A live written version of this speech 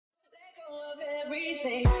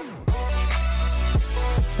everything.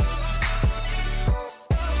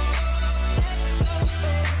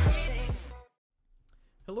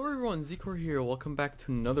 Hello everyone, Zikor here. Welcome back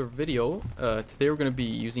to another video. Today we're going to be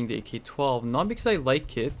using the Ak-12, not because I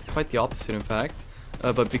like it, quite the opposite in fact,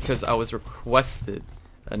 but because I was requested.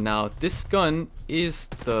 Now this gun is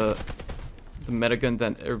the meta gun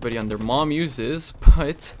that everybody and their mom uses,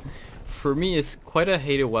 but for me it's quite a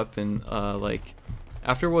hated weapon. Like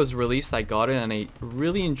after it was released I got it and I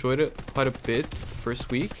really enjoyed it quite a bit the first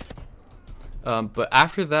week, but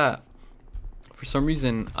after that for some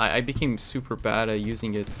reason I became super bad at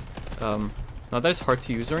using it. Not that it's hard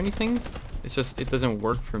to use or anything, it's just it doesn't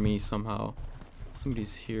work for me somehow.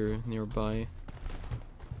 Somebody's here nearby.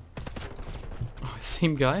 Oh,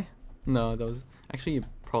 same guy? No, that was actually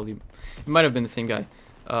probably, it might have been the same guy.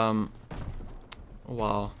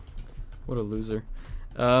 Wow, what a loser.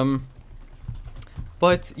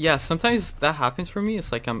 But yeah, sometimes that happens for me.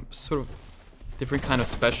 It's like I'm sort of different kind of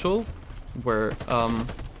special where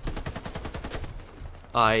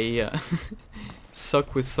I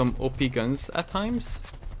suck with some OP guns at times.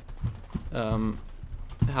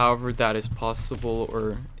 However that is possible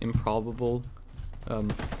or improbable,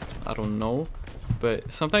 I don't know,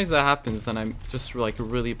 but sometimes that happens and I'm just like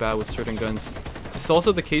really bad with certain guns. It's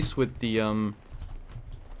also the case with the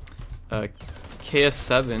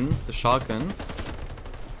KS7, the shotgun.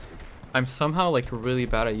 I'm somehow like really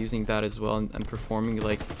bad at using that as well and performing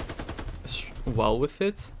like well with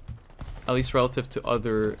it, at least relative to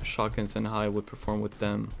other shotguns and how I would perform with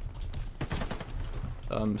them.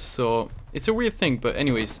 So it's a weird thing, but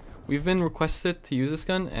anyways, we've been requested to use this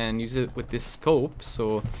gun and use it with this scope,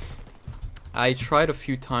 so I tried a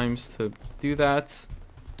few times to do that.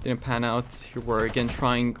 Didn't pan out. Here we're again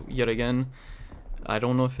trying yet again. I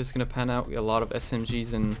don't know if it's gonna pan out. We got a lot of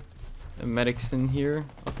SMGs and medics in here,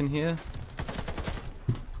 up in here.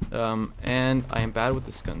 And I am bad with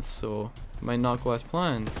this gun, so it might not go as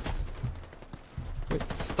planned. Wait,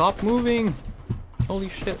 stop moving! Holy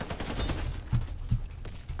shit.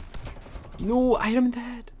 No, I hit him in the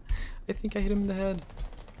head. I think I hit him in the head.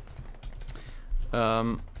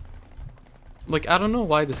 Like, I don't know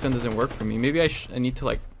why this gun doesn't work for me. Maybe I need to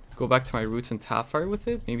like go back to my roots and tap fire with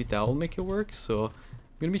it. Maybe that will make it work. So I'm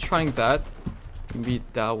gonna be trying that. Maybe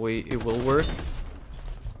that way it will work.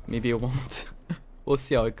 Maybe it won't. We'll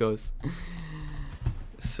see how it goes.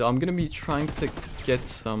 So I'm gonna be trying to get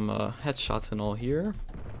some headshots and all here.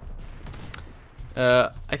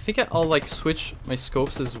 I think I'll like switch my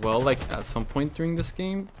scopes as well, like at some point during this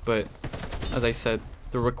game. But as I said,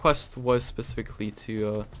 the request was specifically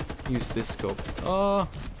to use this scope.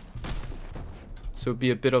 So it'd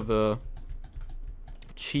be a bit of a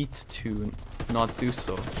cheat to not do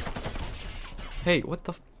so. Hey, what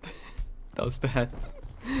the f that was bad.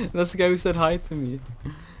 That's the guy who said hi to me.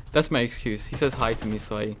 That's my excuse. He says hi to me,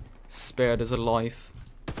 so I spared his life.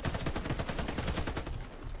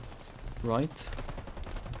 Right.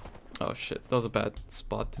 Oh shit, that was a bad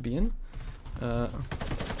spot to be in.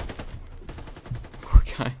 Poor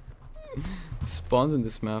guy. Spawns in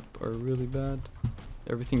this map are really bad.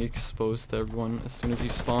 Everything exposed to everyone as soon as you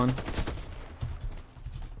spawn.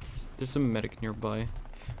 There's a medic nearby.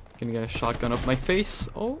 Gonna get a shotgun up my face.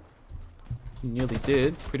 Oh, nearly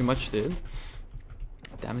did. Pretty much did.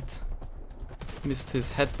 Damn it. Missed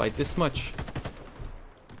his head by this much.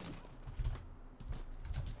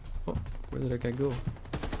 Oh, where did that guy go?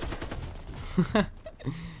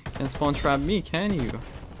 Can't spawn trap me, can you?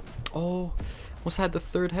 Oh, almost had the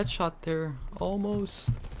third headshot there.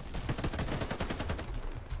 Almost.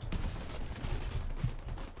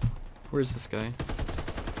 Where's this guy?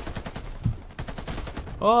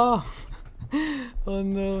 Oh! Oh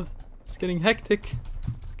no. It's getting hectic.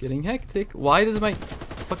 It's getting hectic. Why does my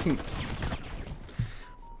fucking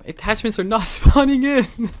attachments are not spawning in?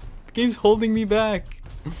 The game's holding me back.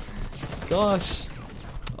 Gosh.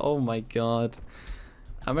 Oh my god.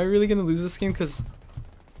 Am I really gonna lose this game because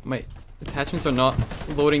my attachments are not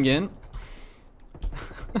loading in?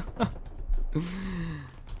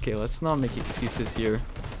 Okay, let's not make excuses here.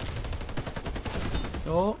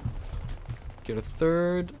 Oh. Get a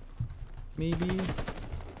third. Maybe.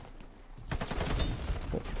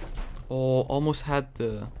 Oh, almost had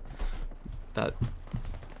that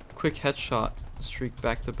quick headshot streak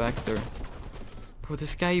back to back there. Bro,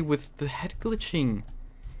 this guy with the head glitching.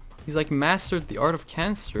 He's like mastered the art of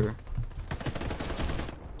cancer.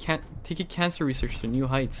 Taking cancer research to new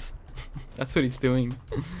heights. That's what he's doing.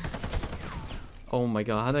 Oh my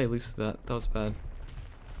god, how did I lose to that? That was bad.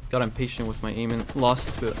 Got impatient with my aim and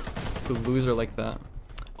lost to a loser like that.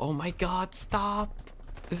 Oh my god, stop!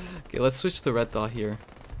 Okay, let's switch to red dot here.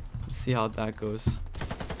 see how that goes.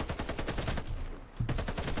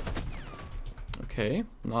 Okay,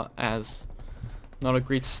 not a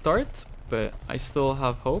great start, but I still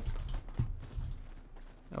have hope.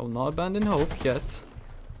 I will not abandon hope yet.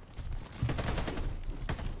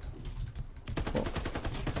 Oh.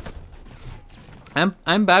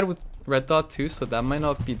 I'm bad with red dot too, so that might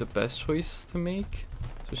not be the best choice to make,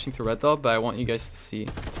 switching to red dot, but I want you guys to see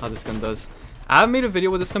how this gun does. I've made a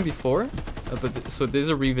video with this gun before, so there's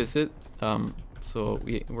a revisit. So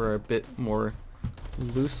we're a bit more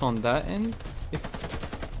loose on that end,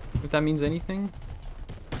 if that means anything.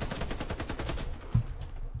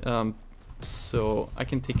 So I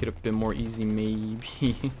can take it a bit more easy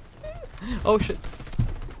maybe. Oh shit.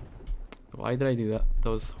 Why did I do that? That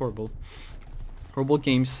was horrible. Horrible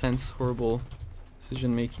game sense, horrible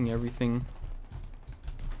decision making, everything.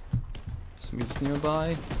 Somebody's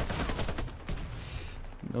nearby.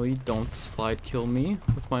 No, you don't slide kill me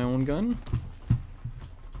with my own gun.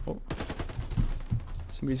 Oh.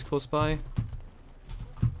 Somebody's close by.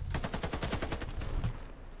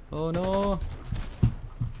 Oh no.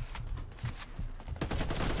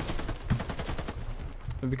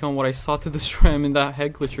 I've become what I sought to destroy. I'm in that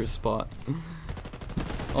head glitcher spot.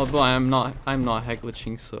 Although I'm not head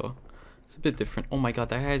glitching, so it's a bit different. Oh my god,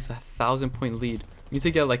 that guy has a 1,000-point lead. We need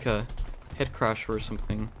to get like a head crash or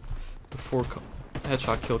something before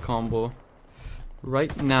headshot kill combo.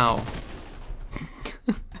 Right now.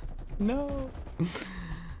 No.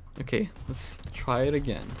 Okay, let's try it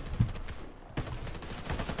again.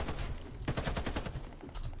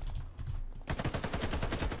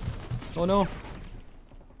 Oh no.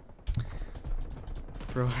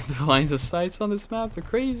 Bro, the lines of sights on this map are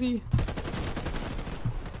crazy.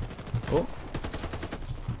 Oh.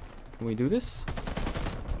 Can we do this?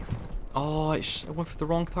 Oh, I went for the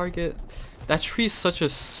wrong target. That tree is such a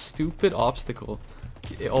stupid obstacle.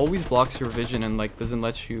 It always blocks your vision and like doesn't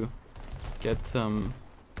let you get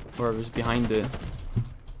whoever's behind it.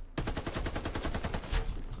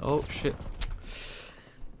 Oh shit.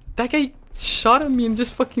 That guy shot at me and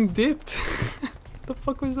just fucking dipped. The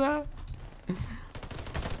fuck was that?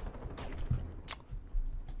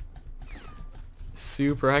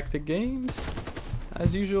 Super hectic games,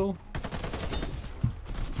 as usual.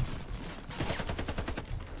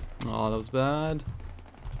 Oh, that was bad.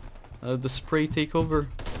 The spray takeover.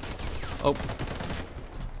 Oh.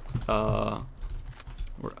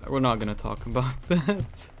 We're not gonna talk about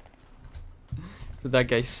that. For that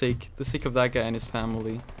guy's sake, the sake of that guy and his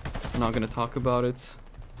family, we're not gonna talk about it.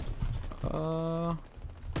 Oh.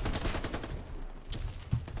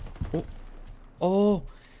 Oh,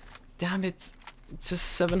 damn it. Just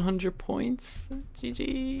 700 points.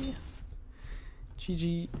 GG.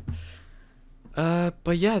 GG.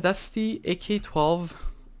 But yeah, that's the AK-12.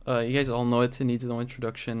 You guys all know it. It needs no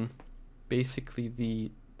introduction. Basically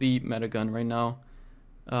the meta gun right now.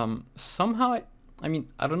 Somehow, I mean,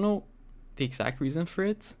 I don't know the exact reason for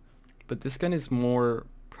it, but this gun is more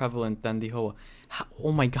prevalent than the Hoa.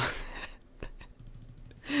 Oh my god.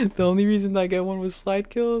 The only reason that guy won was slide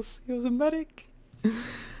kills. He was a medic.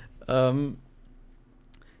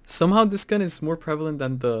 Somehow this gun is more prevalent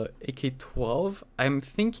than the AK-12. I'm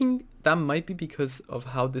thinking that might be because of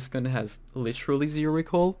how this gun has literally 0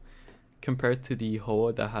 recoil compared to the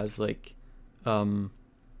Hoa that has like a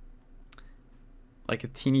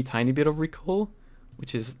teeny tiny bit of recoil,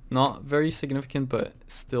 which is not very significant but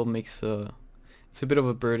still makes it's a bit of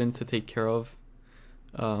a burden to take care of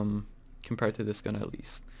compared to this gun at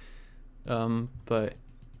least. But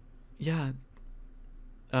yeah,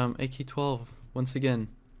 AK-12 once again.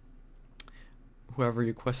 Whoever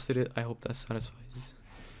requested it, I hope that satisfies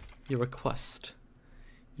your request.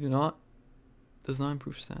 Does not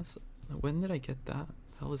improve stats. When did I get that?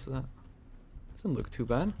 The hell is that? Doesn't look too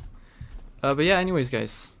bad. But yeah, anyways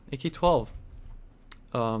guys, AK-12.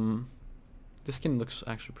 This skin looks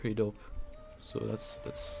actually pretty dope. So that's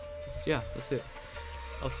it.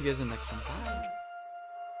 I'll see you guys in the next one. Bye.